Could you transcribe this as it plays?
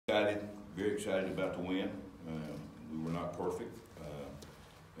Very excited about the win. We were not perfect.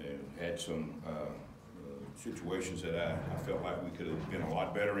 And had some situations that I felt like we could have been a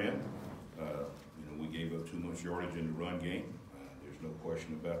lot better in. We gave up too much yardage in the run game. There's no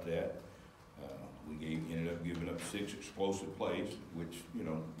question about that. We ended up giving up 6 explosive plays, which,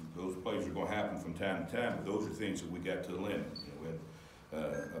 those plays are going to happen from time to time, but those are things that we got to the limit. We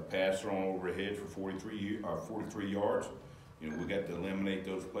had a pass thrown overhead for 43 yards. We got to eliminate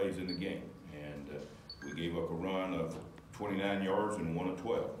those plays in the game. And we gave up a run of 29 yards and 1 of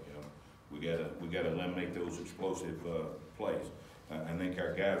 12. We got to eliminate those explosive plays. I think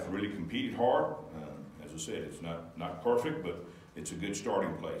our guys really competed hard. As I said, it's not perfect, but it's a good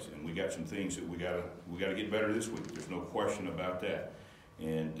starting place. And we got some things that we gotta get better this week. There's no question about that.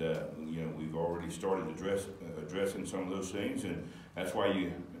 And we've already started addressing some of those things. And that's why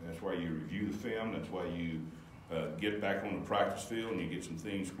you review the film. That's why you get back on the practice field and you get some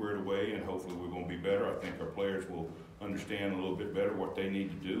things squared away. And hopefully we're going to be better. I think our players will understand a little bit better what they need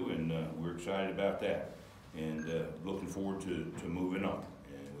to do, and we're excited about that. And looking forward to moving on.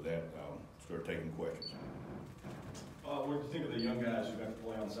 And with that, I'll start taking questions. What do you think of the young guys who got to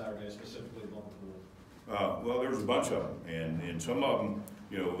play on Saturday, specifically Bumper? Well, there was a bunch of them, and some of them,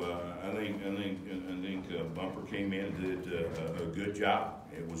 I think Bumper came in and did a good job.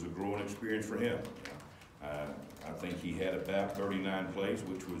 It was a growing experience for him. I think he had about 39 plays,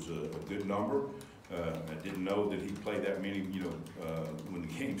 which was a good number. I didn't know that he played that many, when the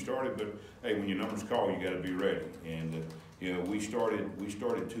game started. But hey, when your numbers call, you got to be ready. And we started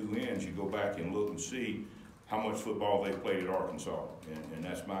 2 ends. You go back and look and see how much football they played at Arkansas, and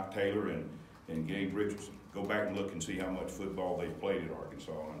that's Mike Taylor and Gabe Richardson. Go back and look and see how much football they played at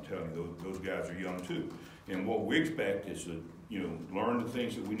Arkansas. I'm telling you, those guys are young too. And what we expect is to learn the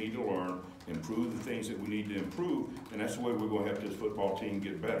things that we need to learn, improve the things that we need to improve, and that's the way we're going to help this football team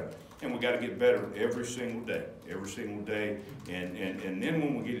get better. And we got to get better every single day. And then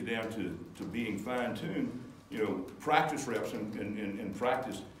when we get it down to being fine-tuned, practice reps and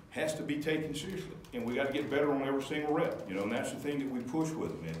practice has to be taken seriously. And we got to get better on every single rep, and that's the thing that we push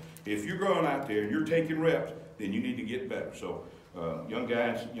with them. And if you're going out there and you're taking reps, then you need to get better. So young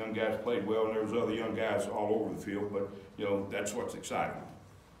guys played well, and there was other young guys all over the field, but that's what's exciting.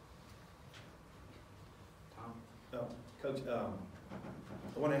 Tom? Coach,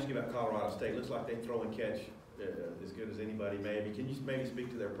 I want to ask you about Colorado State. Looks like they throw and catch as good as anybody maybe. Can you maybe speak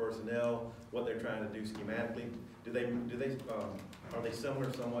to their personnel, what they're trying to do schematically? Are they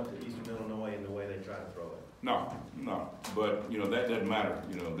similar somewhat to Eastern Illinois in the way they try to throw it? No. But that doesn't matter.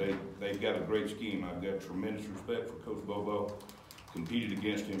 They've got a great scheme. I've got tremendous respect for Coach Bobo. Competed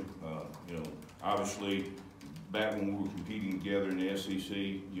against him. Obviously, back when we were competing together in the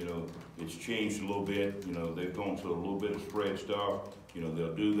SEC, it's changed a little bit. They've gone to a little bit of spread stuff.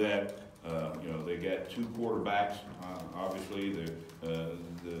 They'll do that. They got 2 quarterbacks. Obviously,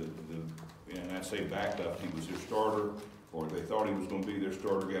 and I say backup. He was their starter, or they thought he was going to be their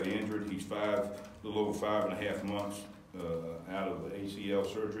starter. Got injured. He's a little over 5.5 months out of ACL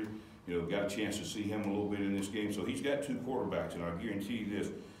surgery. Got a chance to see him a little bit in this game. So he's got 2 quarterbacks, and I guarantee you this: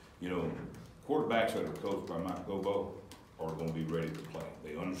 quarterbacks that are coached by Mike Bobo are going to be ready to play.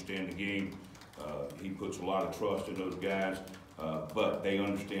 They understand the game. He puts a lot of trust in those guys, but they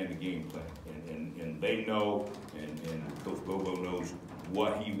understand the game plan, and they know, and Coach Bobo knows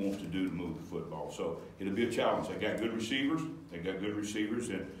what he wants to do to move the football. So it'll be a challenge. They got good receivers.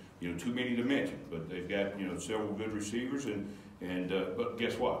 And too many to mention, but they've got several good receivers, but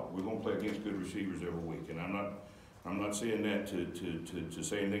guess what? We're going to play against good receivers every week, and I'm not saying that to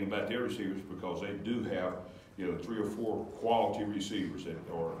say anything about their receivers, because they do have 3 or 4 quality receivers that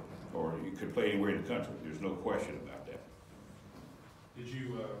or you could play anywhere in the country. There's no question about that. Did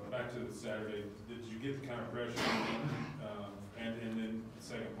you, back to the Saturday, did you get the kind of pressure, and then the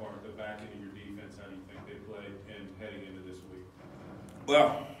second part, the back end of your defense, how do you think they played and heading into this week?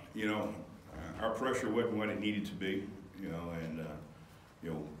 Well, our pressure wasn't what it needed to be, and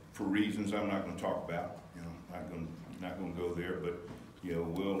for reasons I'm not going to talk about, not going to go there, but you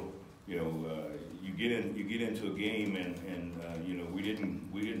get into a game and we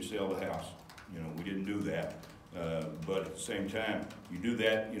didn't sell the house, we didn't do that, but at the same time you do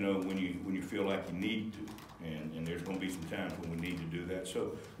that when you feel like you need to, and there's going to be some times when we need to do that.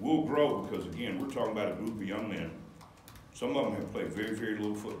 So we'll grow, because again, we're talking about a group of young men. Some of them have played very, very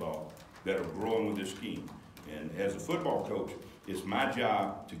little football that are growing with this scheme. And as a football coach, it's my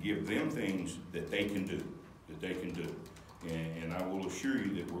job to give them things that they can do, And I will assure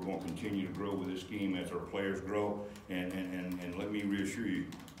you that we're going to continue to grow with this scheme as our players grow. And let me reassure you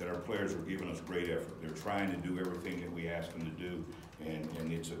that our players are giving us great effort. They're trying to do everything that we ask them to do.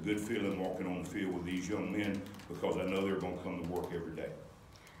 And it's a good feeling walking on the field with these young men because I know they're going to come to work every day.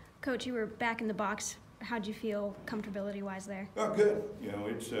 Coach, you were back in the box. How'd you feel comfortability-wise there? Oh, good. You know,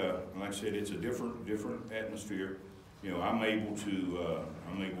 it's like I said, it's a different atmosphere. You know, I'm able to,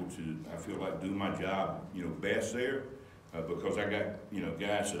 I feel like, do my job, you know, best there because I got, you know,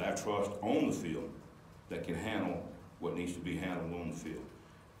 guys that I trust on the field that can handle what needs to be handled on the field.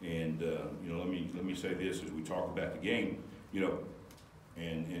 And you know, let me say this as we talk about the game. You know,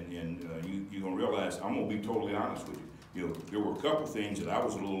 and you're gonna realize I'm gonna be totally honest with you. You know, there were a couple things that I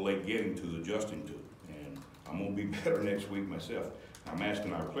was a little late getting to, adjusting to, and I'm gonna be better next week myself. I'm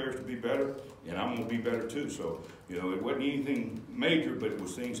asking our players to be better, and I'm gonna be better too. So, you know, it wasn't anything major, but it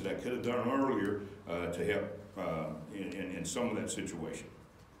was things that I could have done earlier to help in some of that situation.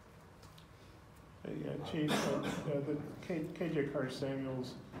 Chief, the KJ Curtis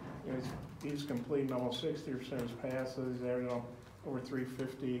Samuels, you know, he's completing almost 60% of his passes. He's averaging over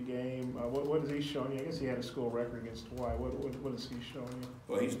 350 a game. What is he showing you? I guess he had a school record against Hawaii. What is he showing you?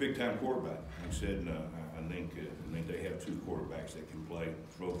 Well, he's a big-time quarterback. He said, I think they have two quarterbacks that can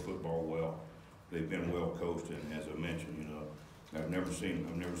throw the football well. They've been well coached, and as I mentioned, you know, I've never seen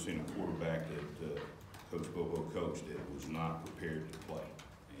a quarterback that Coach Bobo coached that was not prepared to play.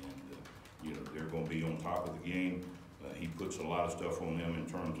 And you know, they're going to be on top of the game. He puts a lot of stuff on them in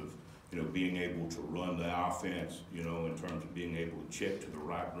terms of, you know, being able to run the offense, you know, in terms of being able to check to the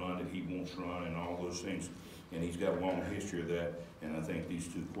right run that he wants run and all those things. And he's got a long history of that, and I think these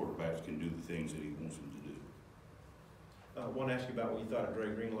two quarterbacks can do the things that he wants them to do. I want to ask you about what you thought of Dre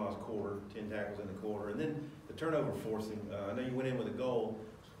Greenlaw's quarter, 10 tackles in the quarter, and then the turnover forcing. I know you went in with a goal.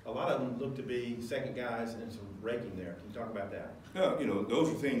 A lot of them look to be second guys and some raking there. Can you talk about that? You know, those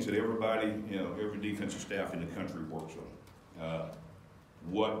are things that everybody, you know, every defensive staff in the country works on.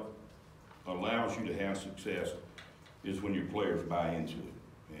 What allows you to have success is when your players buy into it.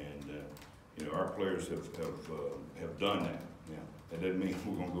 And, you know, our players have done that. Now, that doesn't mean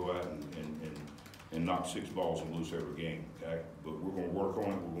we're going to go out and knock 6 balls and lose every game, okay? But we're going to work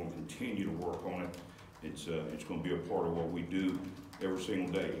on it. We're going to continue to work on it. It's going to be a part of what we do every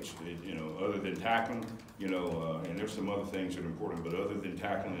single day. You know, other than tackling, you know, and there's some other things that are important, but other than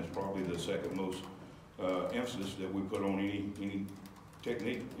tackling, it's probably the second most emphasis that we put on any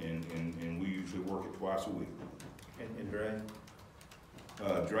technique, and we usually work it twice a week. And Dre?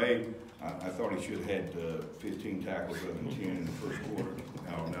 Dre, I thought he should have had 15 tackles rather than 10 in the first quarter.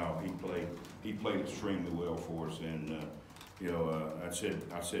 No, he played extremely well for us, and you know, I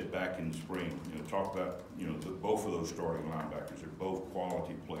said back in the spring, you know, talk about, you know, both of those starting linebackers. They're both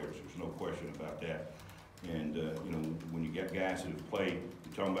quality players. There's no question about that. And you know, when you get guys that have played,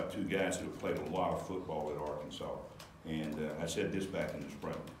 you're talking about two guys that have played a lot of football at Arkansas. And I said this back in the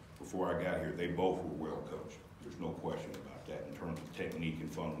spring. Before I got here, they both were well coached. There's no question about that in terms of technique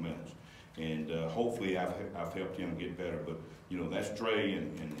and fundamentals. And hopefully I've helped him get better. But you know, that's Dre,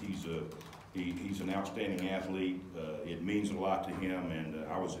 and he's an outstanding athlete. It means a lot to him, and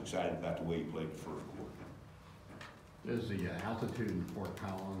I was excited about the way he played the first quarter. Is the altitude in Fort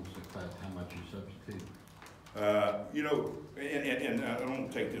Collins affect how much you substitute? You know, and I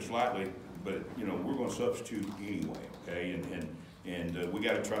don't take this lightly, but you know, we're going to substitute anyway, okay? And we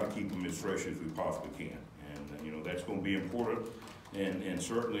got to try to keep them as fresh as we possibly can. And you know, that's going to be important. And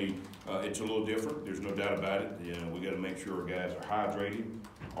certainly it's a little different. There's no doubt about it. You know, we got to make sure our guys are hydrated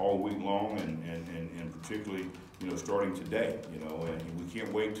all week long, and particularly, you know, starting today. You know, and we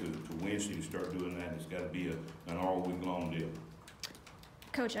can't wait to Wednesday to start doing that. It's got to be an all week long deal.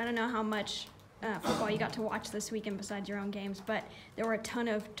 Coach, I don't know how much football you got to watch this weekend besides your own games, but there were a ton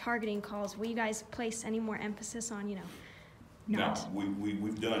of targeting calls. Will you guys place any more emphasis on, you know, not? No,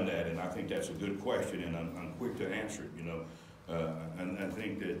 we've done that, and I think that's a good question, and I'm quick to answer it. You know. And I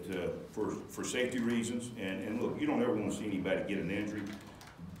think that for safety reasons, and look, you don't ever want to see anybody get an injury,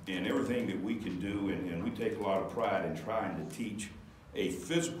 and everything that we can do, and we take a lot of pride in trying to teach a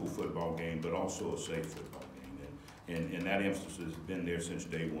physical football game, but also a safe football game, and that emphasis has been there since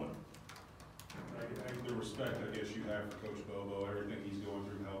day one. The respect, I guess, you have for Coach Bobo, everything he's going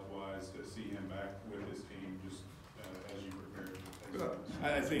through health-wise, to see him back with his team, just as you prepare.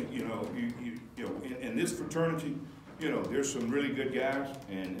 I think, you know, you know, in this fraternity, you know, there's some really good guys,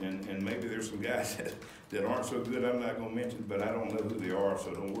 and maybe there's some guys that aren't so good I'm not going to mention, but I don't know who they are,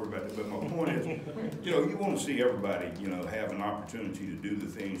 so don't worry about it. But my point is, you know, you want to see everybody, you know, have an opportunity to do the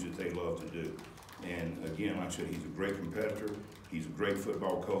things that they love to do. And again, like I said, he's a great competitor, he's a great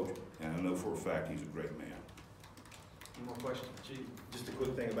football coach, and I know for a fact he's a great man. One more question, Chief. Just a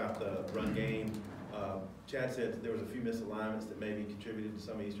quick thing about the run game. Chad said there was a few misalignments that maybe contributed to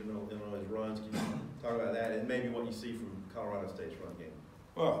some of Eastern Illinois' runs. Can you talk about that, and maybe what you see from Colorado State's run game?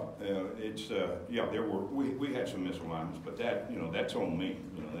 Well, yeah, we had some misalignments, but that, that's on me.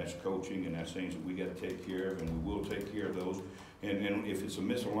 That's coaching, and that's things that we gotta take care of, and we will take care of those. And if it's a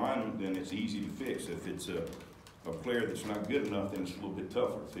misalignment, then it's easy to fix. If it's a player that's not good enough, then it's a little bit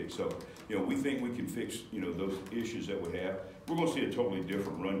tougher to fix. So, we think we can fix, those issues that we have. We're gonna see a totally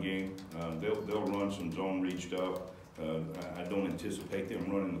different run game. They'll run some zone read stuff. I don't anticipate them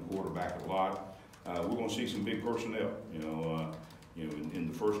running the quarterback a lot. We're gonna see some big personnel, in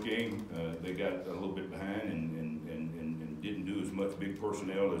the first game, they got a little bit behind and didn't do as much big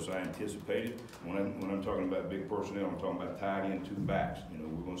personnel as I anticipated. When I'm talking about big personnel, I'm talking about tight end, 2 backs.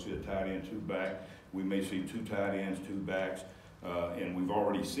 We're gonna see a tight end, 2 back. We may see 2 tight ends, 2 backs, and we've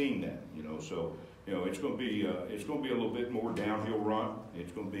already seen that, so, it's gonna be a little bit more downhill run.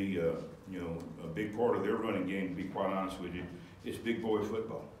 It's gonna be, a big part of their running game, to be quite honest with you. It's big boy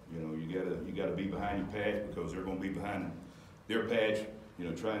football. You gotta be behind your pads, because they're gonna be behind their pads,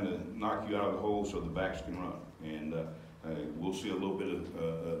 trying to knock you out of the hole so the backs can run. And we'll see a little bit of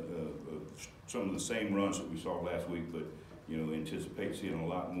some of the same runs that we saw last week, but anticipate seeing a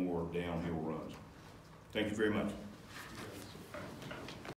lot more downhill runs. Thank you very much.